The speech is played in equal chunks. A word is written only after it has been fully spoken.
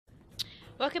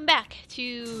Welcome back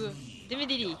to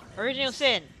Divinity, Original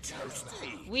Sin.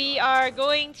 We are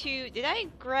going to... Did I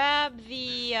grab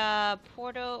the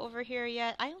portal over here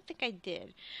yet? I don't think I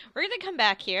did. We're going to come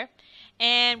back here,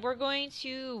 and we're going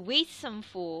to waste some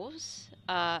fools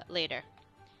later.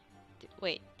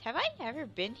 Wait, have I ever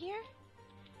been here?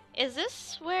 Is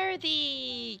this where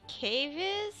the cave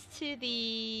is to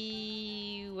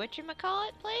the...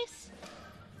 whatchamacallit place?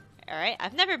 Alright,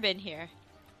 I've never been here.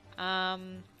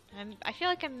 I feel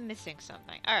like I'm missing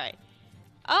something. Alright.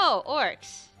 Oh,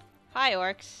 orcs. Hi,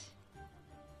 orcs.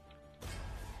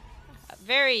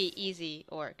 Very easy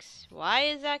orcs. Why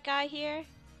is that guy here?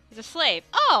 He's a slave.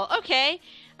 Oh, okay.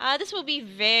 This will be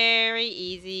very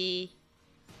easy.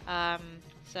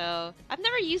 So, I've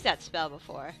never used that spell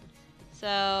before.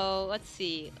 So, let's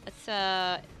see. Let's,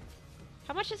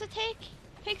 how much does it take?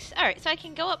 Alright, so I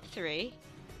can go up 3.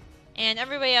 And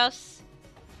everybody else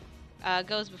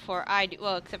goes before I do.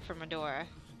 Well, except for Medora.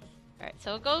 Alright,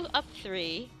 so we'll go up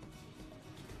 3.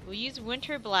 We'll use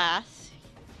Winter Blast.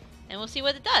 And we'll see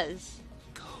what it does.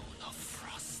 Cone of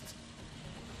Frost.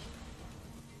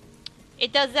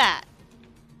 It does that.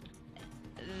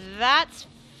 That's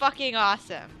fucking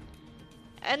awesome.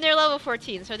 And they're level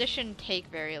 14, so this shouldn't take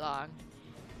very long.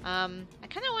 I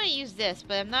kind of want to use this,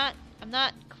 but I'm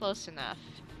not close enough.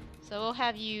 So we'll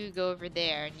have you go over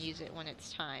there and use it when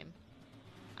it's time.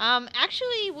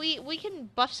 Actually, we can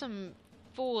buff some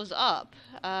fools up.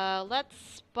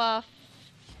 Let's buff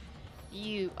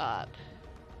you up.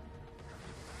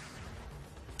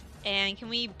 And can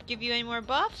we give you any more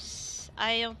buffs?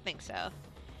 I don't think so.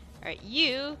 Alright,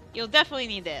 you'll definitely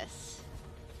need this.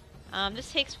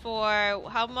 This takes for,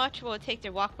 how much will it take to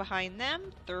walk behind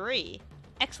them? 3.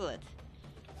 Excellent.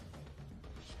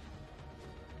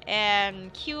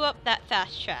 And queue up that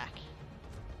fast track.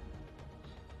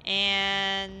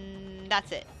 And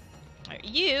that's it. Right,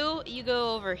 you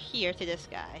go over here to this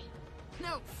guy.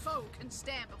 No foe can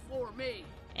stand before me.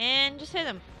 And just hit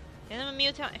him. Hit him a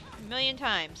million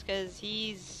times, because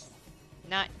he's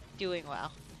not doing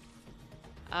well.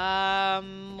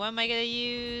 What am I gonna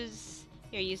use?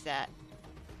 Here, use that.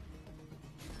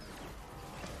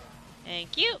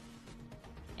 Thank you.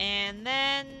 And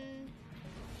then...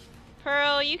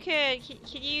 Pearl, you can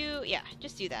you... Yeah,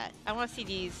 just do that. I want to see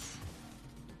these...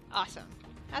 Awesome.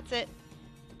 That's it.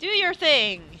 Do your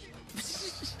thing!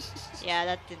 Yeah,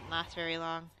 that didn't last very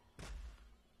long.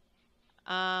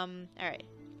 Alright.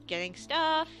 Getting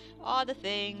stuff. All the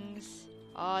things.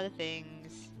 All the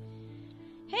things.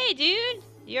 Hey, dude!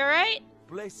 You alright?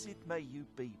 Blessed may you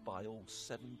be by all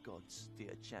 7 gods,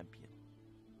 dear champion.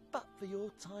 But for your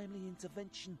timely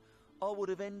intervention, I would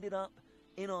have ended up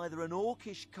in either an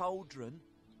orcish cauldron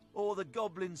or the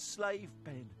goblin slave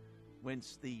pen,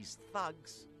 whence these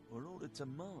thugs were ordered to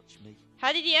march me.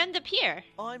 How did you end up here?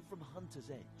 I'm from Hunter's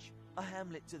Edge, a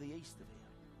hamlet to the east of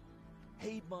here.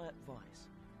 Heed my advice,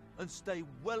 and stay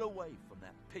well away from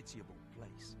that pitiable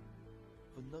place,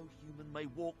 for no human may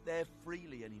walk there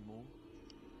freely anymore.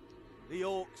 The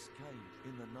orcs came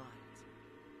in the night,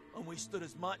 and we stood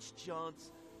as much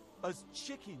chance as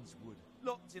chickens would,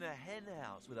 locked in a hen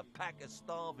house with a pack of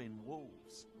starving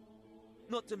wolves.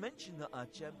 Not to mention that our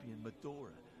champion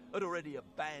Medora had already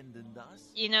abandoned us.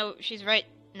 You know, she's right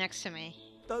next to me.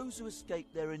 Those who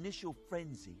escaped their initial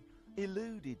frenzy,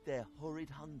 eluded their horrid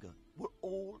hunger, were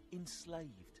all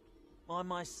enslaved. I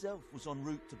myself was en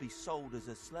route to be sold as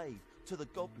a slave to the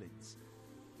goblins,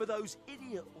 but those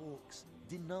idiot orcs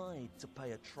denied to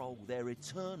pay a troll their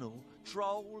eternal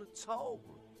troll toll.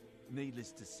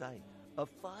 Needless to say, a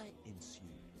fight ensued.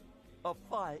 A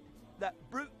fight that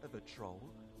brute of a troll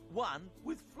won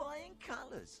with flying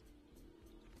colours.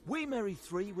 We merry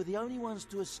 3 were the only ones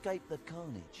to escape the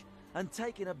carnage and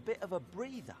taking a bit of a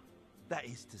breather. That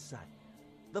is to say,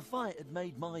 the fight had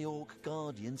made my orc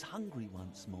guardians hungry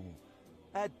once more.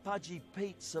 Had Pudgy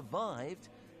Pete survived,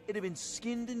 it'd have been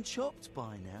skinned and chopped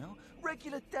by now.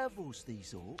 Regular devils,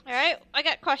 these orcs. Alright, I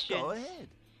got questions. Go ahead.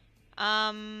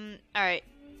 Alright.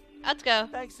 Let's go.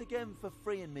 Thanks again for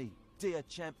freeing me, dear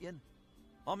champion.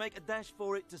 I'll make a dash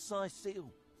for it to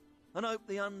Seal, and hope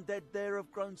the undead there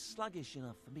have grown sluggish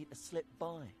enough for me to slip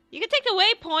by. You can take the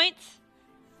waypoints.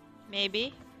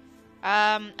 Maybe.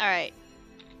 Alright.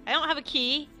 I don't have a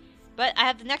key, but I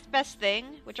have the next best thing,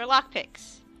 which are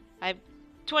lockpicks. I have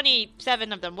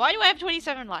 27 of them. Why do I have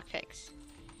 27 lockpicks?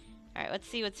 Alright, let's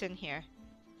see what's in here.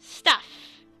 Stuff.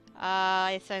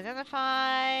 It's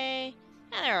identify...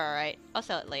 they're alright. I'll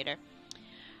sell it later.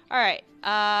 Alright.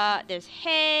 There's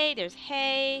hay. There's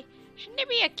hay. Shouldn't there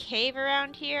be a cave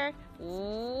around here?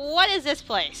 What is this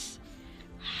place?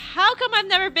 How come I've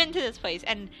never been to this place?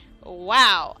 And,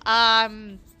 wow.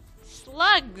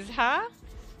 Slugs, huh?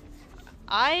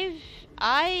 I...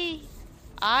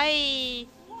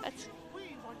 That's...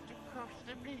 We want to cross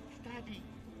the bridge, Daddy.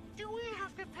 Do we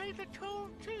have to pay the toll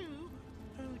too?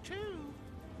 Who too?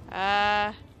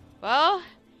 Well,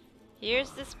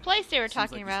 here's this place they were Seems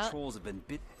talking like these about. trolls have been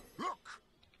bit. Look!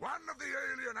 One of the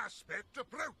alien aspect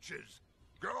approaches.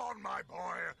 Go on, my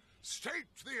boy.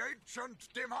 State the ancient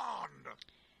demand.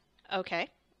 Okay.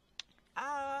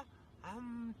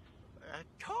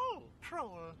 Toll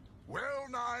troll. Well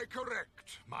nigh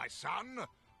correct, my son,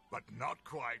 but not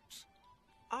quite.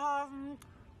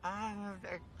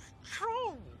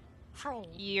 Troll.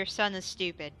 Your son is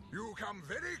stupid. You come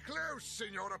very close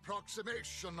in your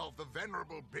approximation of the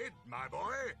venerable bid, my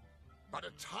boy. But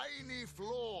a tiny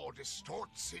flaw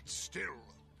distorts it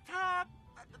still.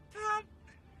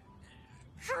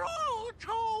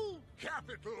 Troll.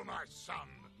 Capital, my son.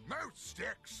 Most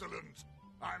excellent.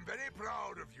 I'm very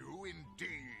proud of you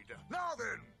indeed. Now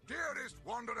then, dearest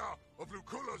wanderer of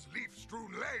Lucula's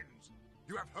leaf-strewn lanes,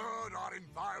 you have heard our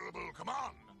inviolable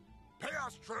command. Pay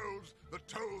us trolls the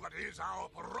toll that is our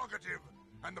prerogative,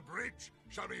 and the bridge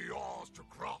shall be yours to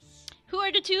cross. Who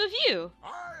are the two of you?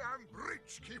 I am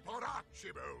Bridgekeeper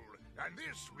Archibald, and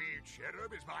this wee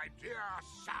cherub is my dear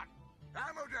son,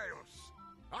 Amadeus.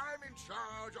 I'm in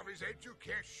charge of his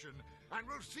education, and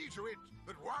will see to it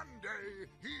that one day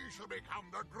he shall become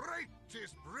the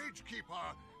greatest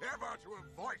bridgekeeper ever to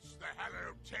have voiced the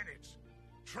hallowed tenet.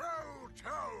 Troll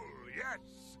toll,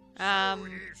 yes. So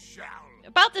he shall.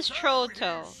 About this So troll he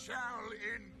toll. shall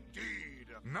indeed.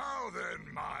 Now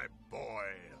then, my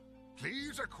boy,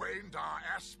 please acquaint our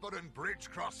aspirant bridge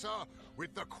crosser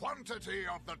with the quantity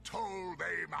of the toll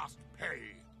they must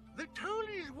pay. The toll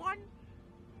is 1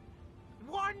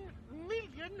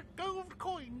 million gold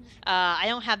coins. I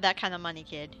don't have that kind of money,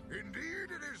 kid.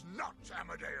 Indeed it is not,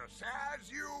 Amadeus,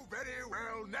 as you very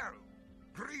well know.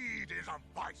 Greed is a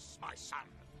vice, my son.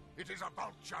 It is a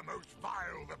vulture most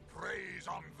vile that preys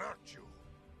on virtue.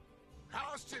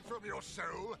 Cast it from your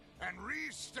soul and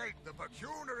restate the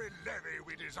pecuniary levy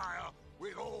we desire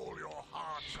with all your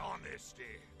heart's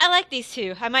honesty. I like these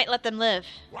two. I might let them live.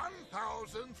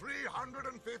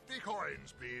 1,350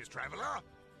 coins, please, traveler.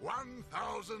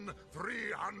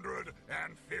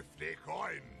 1,350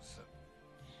 coins.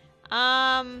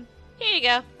 Here you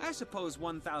go. I suppose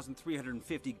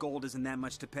 1,350 gold isn't that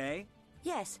much to pay.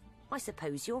 Yes, I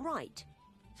suppose you're right.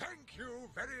 Thank you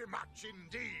very much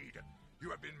indeed. You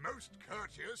have been most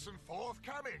courteous and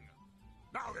forthcoming.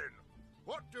 Now then,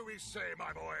 what do we say,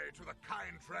 my boy, to the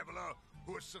kind traveler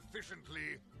who has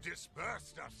sufficiently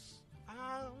dispersed us?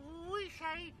 We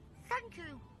say thank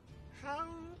you. So,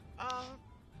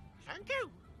 thank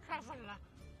you, traveler.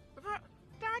 But,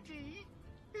 Daddy,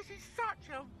 this is such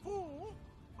a bore.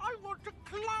 I want to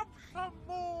club some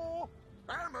more.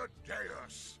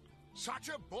 Amadeus! Such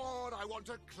a bore I want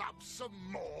to club some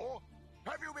more?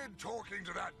 Have you been talking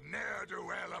to that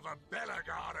ne'er-do-well of a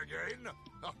Bellegarde again?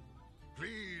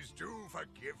 Please do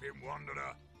forgive him,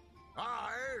 Wanderer.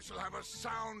 I shall have a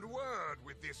sound word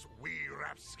with this wee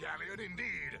rapscallion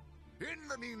indeed. In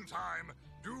the meantime,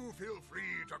 do feel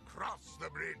free to cross the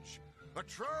bridge. A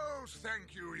troll's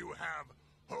thank you have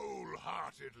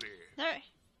wholeheartedly. Alright.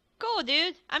 Cool,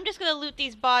 dude. I'm just gonna loot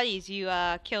these bodies you,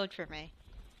 killed for me.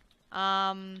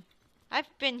 I've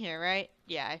been here, right?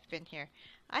 Yeah, I've been here.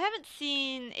 I haven't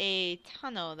seen a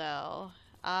tunnel, though.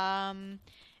 And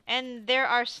there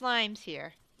are slimes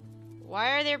here.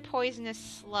 Why are there poisonous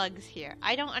slugs here?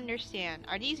 I don't understand.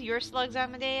 Are these your slugs,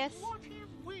 Amadeus? What if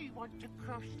we want to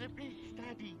cross the bridge,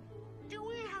 Daddy? Do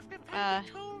we have to pay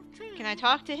the toll too? Can I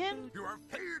talk to him? You have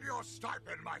paid your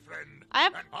stipend, my friend. I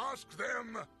have... And ask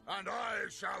them, and I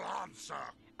shall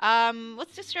answer.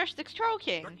 Let's discuss the Troll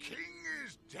King. The king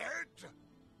is dead?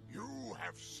 You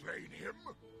have slain him?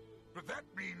 But that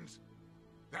means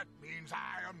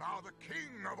I am now the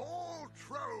king of all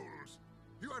trolls.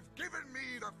 You have given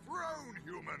me the throne,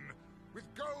 human.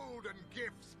 With gold and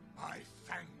gifts, I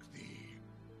thank thee.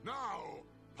 Now,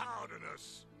 pardon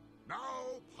us.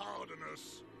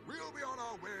 We'll be on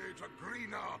our way to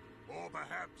greener, or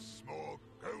perhaps more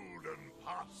golden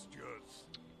pastures.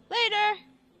 Later.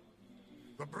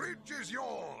 The bridge is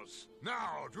yours.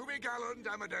 Now, do be gallant,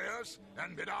 Amadeus,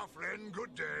 and bid our friend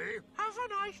good day. Have a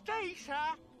nice day,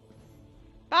 sir.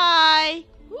 Bye.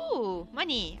 Ooh,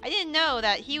 money. I didn't know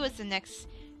that he was the next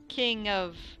king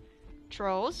of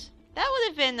trolls. That would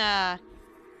have been, I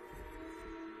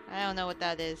don't know what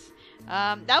that is.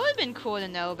 That would have been cool to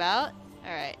know about.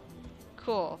 Alright.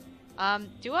 Cool.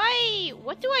 What do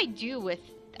I do with...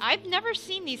 I've never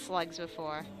seen these slugs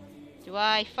before. Do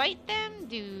I fight them?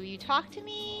 Do you talk to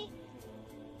me?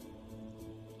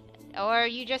 Or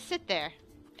you just sit there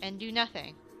and do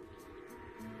nothing?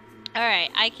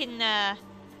 Alright, I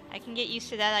can get used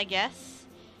to that, I guess.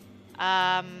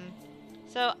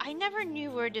 So I never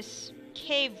knew where this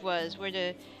cave was, where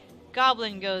the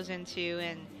goblin goes into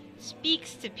and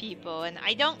speaks to people, and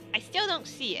I still don't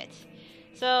see it.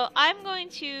 So I'm going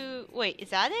to, wait, is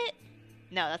that it?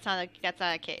 No, that's not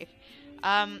a cave.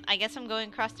 I guess I'm going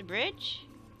across the bridge.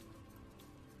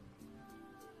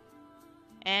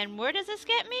 And where does this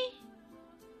get me?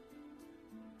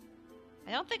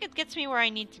 I don't think it gets me where I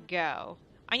need to go.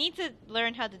 I need to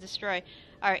learn how to destroy.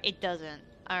 Alright, it doesn't.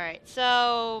 Alright,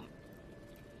 so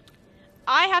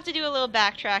I have to do a little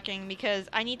backtracking because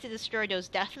I need to destroy those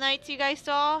Death Knights you guys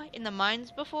saw in the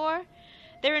mines before.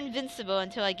 They're invincible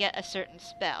until I get a certain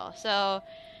spell. So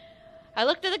I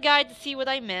looked at the guide to see what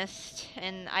I missed,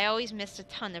 and I always missed a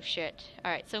ton of shit.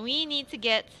 Alright, so we need to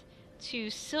get to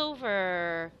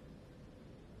Silver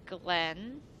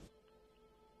Glen.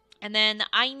 And then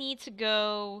I need to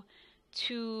go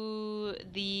to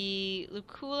the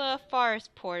Lucula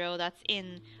Forest portal that's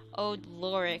in Old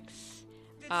Loric's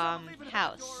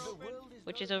house,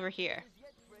 which is over here.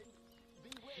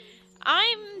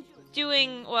 I'm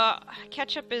doing, well,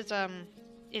 Ketchup is,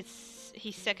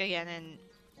 he's sick again, and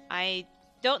I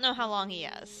don't know how long he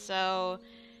has, so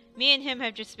me and him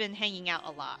have just been hanging out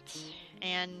a lot,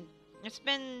 and it's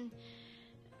been,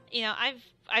 you know,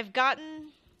 I've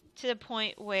gotten to the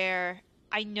point where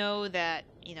I know that,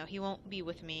 you know, he won't be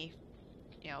with me,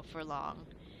 you know, for long,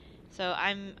 so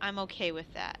I'm okay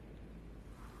with that.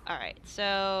 Alright,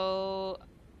 so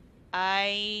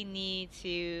I need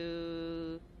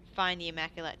to find the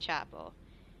Immaculate Chapel.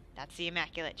 That's the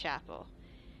Immaculate Chapel.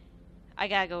 I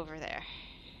gotta go over there.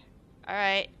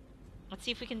 Alright, let's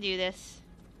see if we can do this.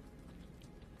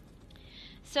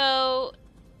 So,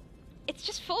 it's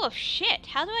just full of shit.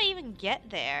 How do I even get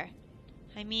there?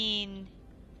 I mean,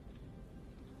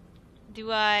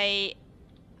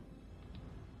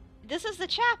 this is the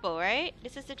chapel, right?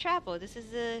 This is the chapel. This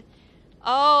is the...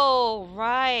 Oh,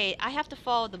 right. I have to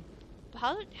follow the...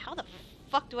 How the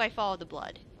fuck do I follow the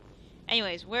blood?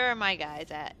 Anyways, where are my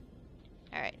guys at?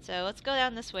 Alright, so let's go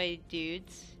down this way,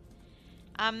 dudes.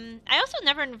 I also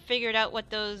never figured out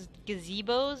what those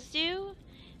gazebos do.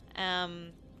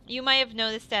 You might have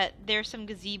noticed that there's some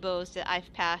gazebos that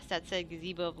I've passed that said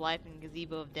gazebo of life and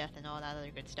gazebo of death and all that other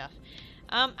good stuff.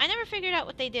 I never figured out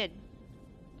what they did.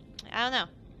 I don't know.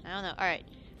 Alright.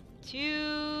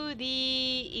 To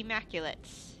the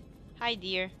Immaculates. Hi,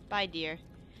 dear. Bye, dear.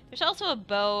 There's also a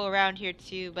bow around here,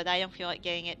 too, but I don't feel like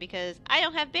getting it because I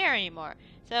don't have bear anymore.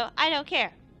 So, I don't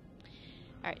care.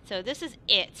 Alright, so this is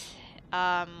it.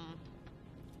 I'm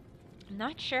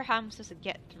not sure how I'm supposed to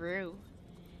get through.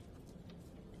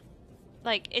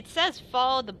 Like, it says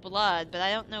follow the blood, but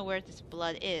I don't know where this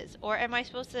blood is. Or am I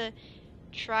supposed to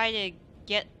try to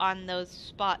get on those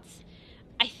spots?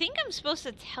 I think I'm supposed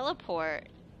to teleport.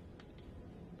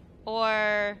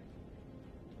 Or...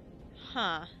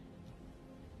 Huh.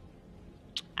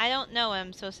 I don't know what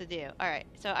I'm supposed to do. Alright,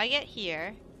 so I get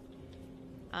here.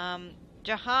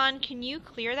 Jahan, can you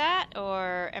clear that?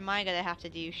 Or am I gonna have to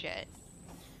do shit?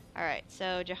 Alright,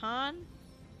 so Jahan...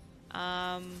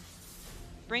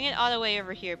 bring it all the way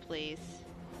over here, please.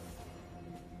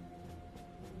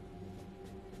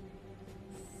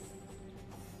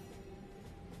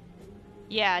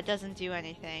 Yeah, it doesn't do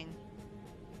anything.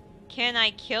 Can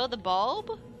I kill the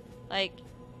bulb? Like...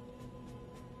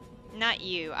 Not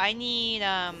you. I need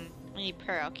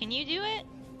Pearl. Can you do it?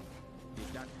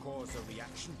 Did that cause a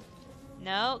reaction?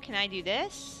 No. Can I do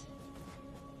this?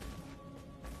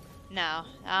 No.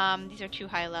 These are too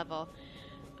high level.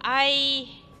 I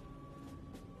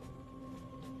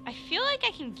feel like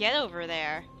I can get over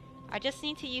there. I just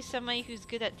need to use somebody who's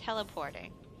good at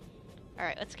teleporting.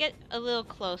 Alright, let's get a little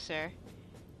closer.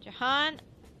 Jahan,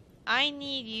 I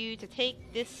need you to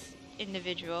take this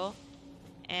individual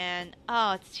and...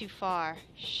 Oh, it's too far.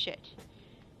 Shit.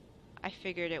 I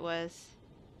figured it was.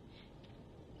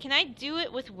 Can I do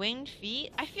it with winged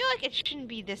feet? I feel like it shouldn't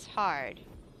be this hard.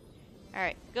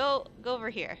 Alright, go over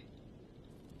here.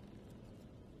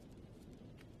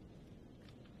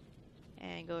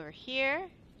 And go over here.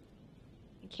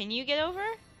 Can you get over?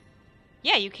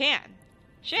 Yeah, you can.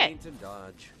 Shit. Feint and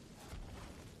dodge.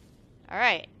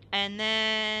 Alright, and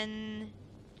then...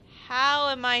 How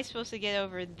am I supposed to get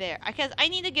over there? Because I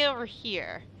need to get over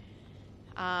here.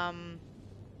 But I'm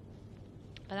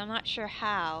not sure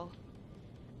how.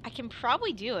 I can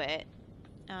probably do it.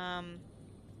 I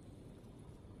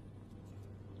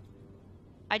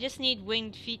just need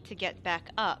winged feet to get back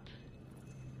up.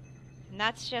 And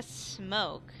that's just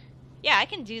smoke. Yeah, I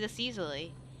can do this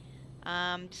easily.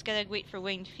 Just gotta wait for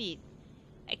winged feet.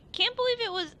 I can't believe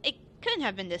it couldn't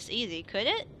have been this easy, could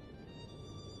it?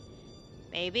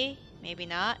 Maybe. Maybe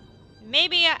not.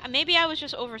 Maybe I was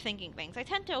just overthinking things. I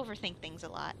tend to overthink things a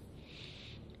lot.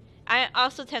 I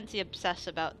also tend to obsess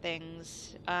about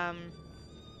things.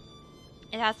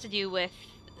 It has to do with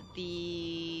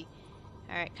the...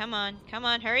 Alright, come on. Come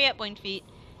on, hurry up, Winged Feet.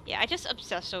 Yeah, I just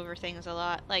obsess over things a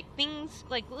lot. Like, things,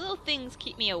 like, little things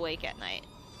keep me awake at night.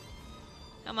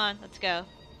 Come on, let's go.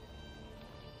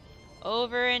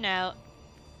 Over and out.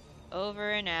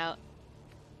 Over and out.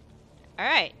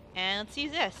 Alright, and let's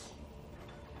use this.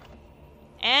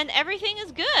 And everything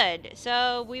is good.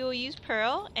 So we will use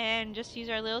Pearl and just use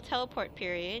our little teleport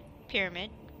pyramid.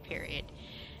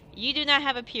 You do not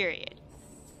have a period.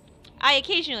 I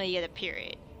occasionally get a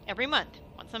period. Every month.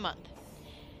 Once a month.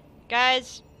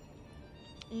 Guys,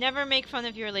 never make fun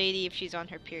of your lady if she's on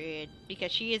her period,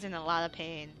 because she is in a lot of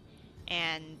pain.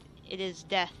 And it is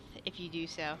death if you do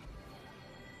so.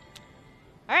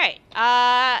 Alright,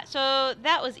 so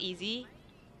that was easy.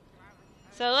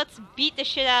 So let's beat the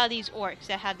shit out of these orcs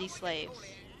that have these slaves.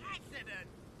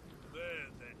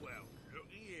 Well, look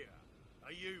here.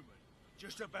 A human,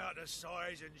 just about the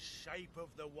size and shape of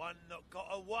the one that got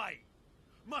away.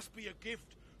 Must be a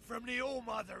gift from the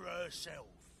All-Mother herself.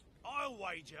 I'll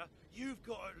wager you've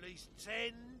got at least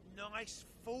 10 nice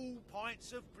full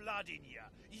pints of blood in you,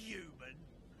 human.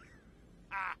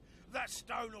 Ah, that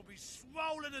stone will be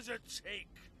swollen as a tick.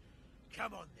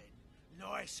 Come on then,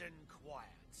 nice and quiet.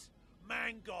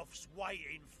 Mangoth's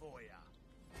waiting for you.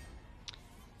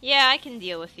 Yeah, I can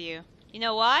deal with you. You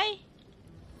know why?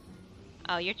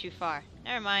 Oh, you're too far.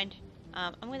 Never mind.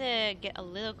 I'm gonna get a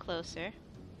little closer.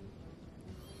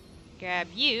 Grab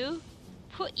you.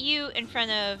 Put you in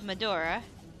front of Medora.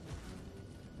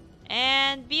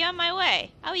 And be on my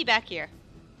way. I'll be back here.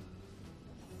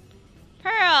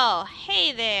 Pearl!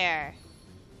 Hey there!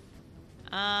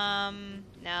 No,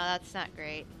 that's not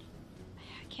great.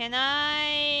 Can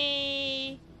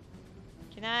I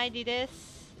do this?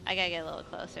 I gotta get a little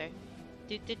closer.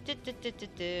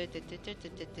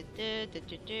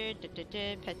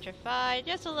 Petrify,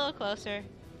 just a little closer.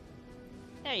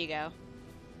 There you go.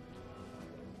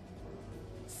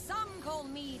 Some call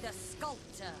me the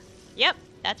sculptor. Yep,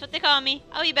 that's what they call me.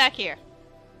 I'll be back here.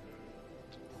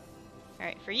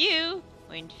 Alright, for you,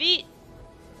 Winged Feet.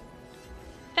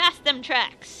 Fast them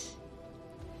tracks.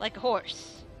 Like a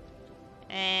horse.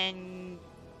 And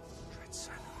Tread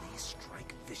silently,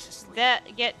 strike viciously.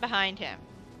 get behind him.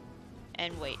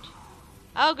 And wait.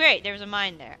 Oh great, there was a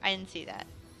mine there. I didn't see that.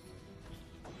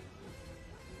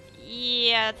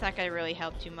 Yeah, that's not gonna really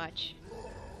help too much.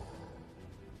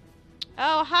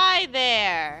 Oh, hi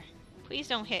there! Please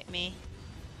don't hit me.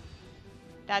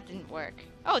 That didn't work.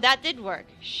 Oh, that did work.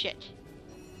 Shit.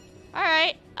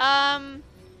 Alright,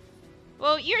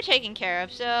 well, you're taken care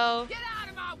of, so... Get out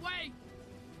of my way!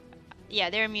 Yeah,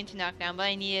 they're immune to knockdown, but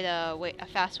I needed a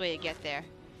fast way to get there.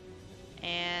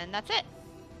 And that's it.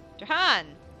 Jahan!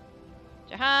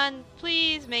 Jahan,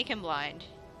 please make him blind.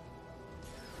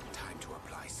 Time to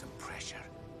apply some pressure.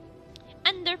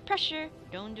 Under pressure.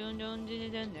 Dun dun dun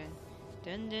dun dun dun.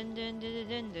 Dun dun dun dun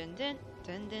dun dun dun.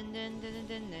 Dun dun dun dun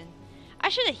dun dun. I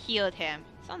should have healed him.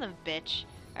 Son of a bitch.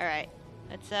 Alright.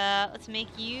 Let's make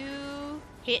you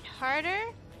hit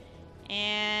harder.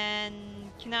 And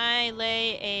can I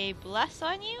lay a bless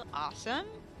on you? Awesome.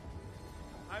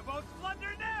 I won't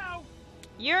blunder now.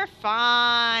 You're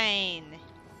fine.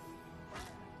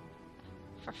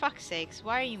 For fuck's sakes,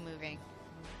 why are you moving?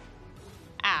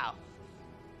 Ow.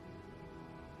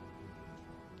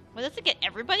 Well, does it get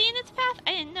everybody in its path?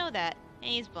 I didn't know that.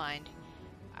 And he's blind.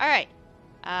 Alright.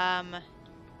 Hop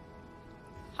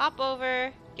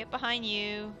over. Get behind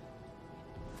you.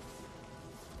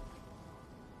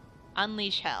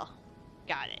 Unleash hell.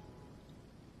 Got it.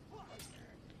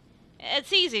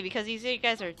 It's easy because these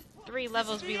guys are 3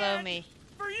 levels below me.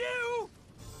 For you.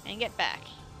 And get back.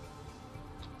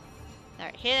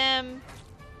 Alright, hit him.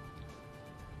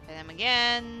 Hit him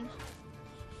again.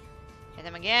 Hit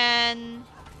him again.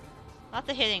 Lots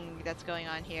of hitting that's going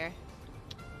on here.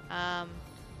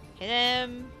 Hit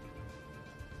him.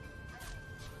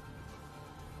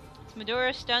 Is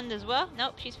Medora stunned as well?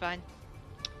 Nope, she's fine.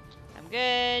 I'm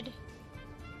good.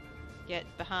 Get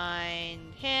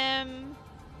behind him.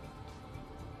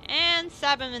 And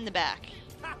stab him in the back.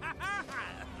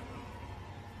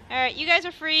 Alright, you guys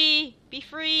are free. Be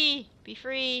free. Be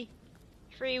free.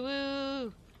 Free,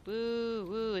 woo. Woo,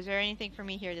 woo. Is there anything for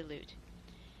me here to loot?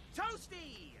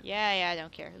 Toasty. Yeah, I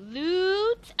don't care.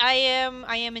 Loot! I am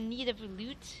in need of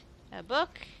loot. A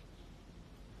book.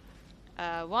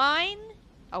 Wine.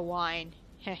 A wine.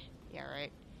 Heh, yeah,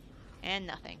 right. And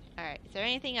nothing. Alright, is there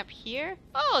anything up here?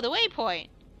 Oh, the waypoint!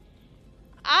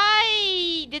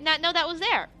 I did not know that was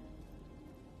there.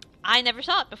 I never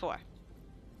saw it before.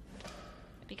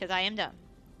 Because I am dumb.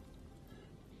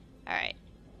 Alright.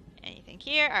 Anything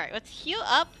here? Alright, let's heal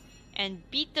up and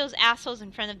beat those assholes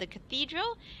in front of the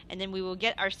cathedral. And then we will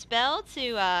get our spell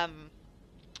to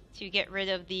get rid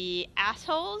of the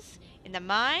assholes in the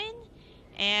mine.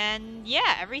 And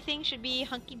yeah, everything should be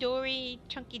hunky-dory,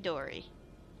 chunky-dory.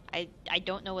 I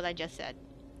don't know what I just said.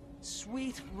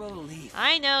 Sweet relief.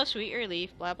 I know, sweet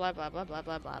relief. Blah, blah, blah, blah, blah,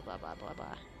 blah, blah, blah, blah, blah,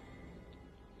 blah.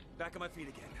 Back on my feet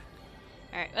again.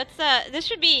 Alright, let's, this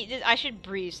should be, I should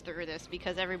breeze through this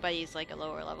because everybody's, like, a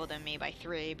lower level than me by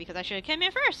 3, because I should have come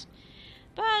here first.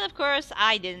 But, of course,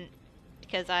 I didn't,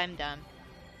 because I'm dumb.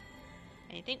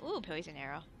 Anything? Ooh, poison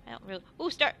arrow. I don't really, ooh,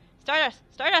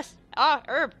 Stardust! Ah,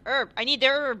 herb! I need the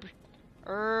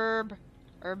herb!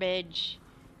 Herbage.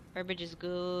 Herbage is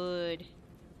good.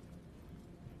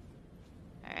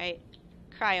 Alright.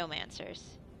 Cryomancers.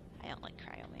 I don't like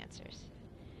cryomancers.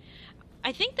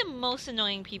 I think the most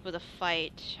annoying people to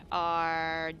fight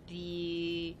are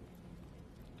the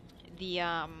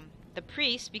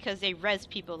priests, because they res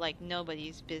people like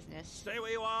nobody's business. Stay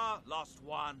where you are, lost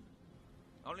one.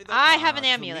 Only the I have an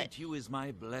power amulet. To meet you is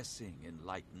my blessing,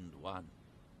 enlightened one.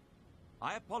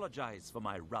 I apologize for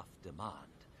my rough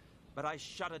demand, but I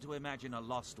shudder to imagine a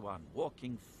lost one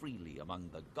walking freely among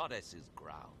the goddess's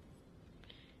ground.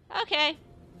 Okay.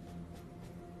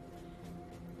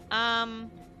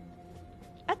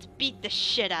 Let's beat the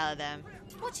shit out of them.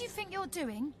 What do you think you're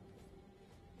doing?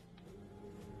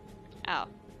 Oh.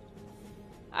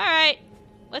 Alright.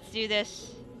 Let's do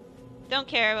this. Don't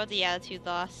care about the attitude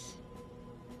loss.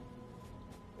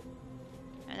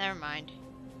 Never mind.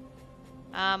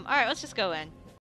 Alright, let's just go in.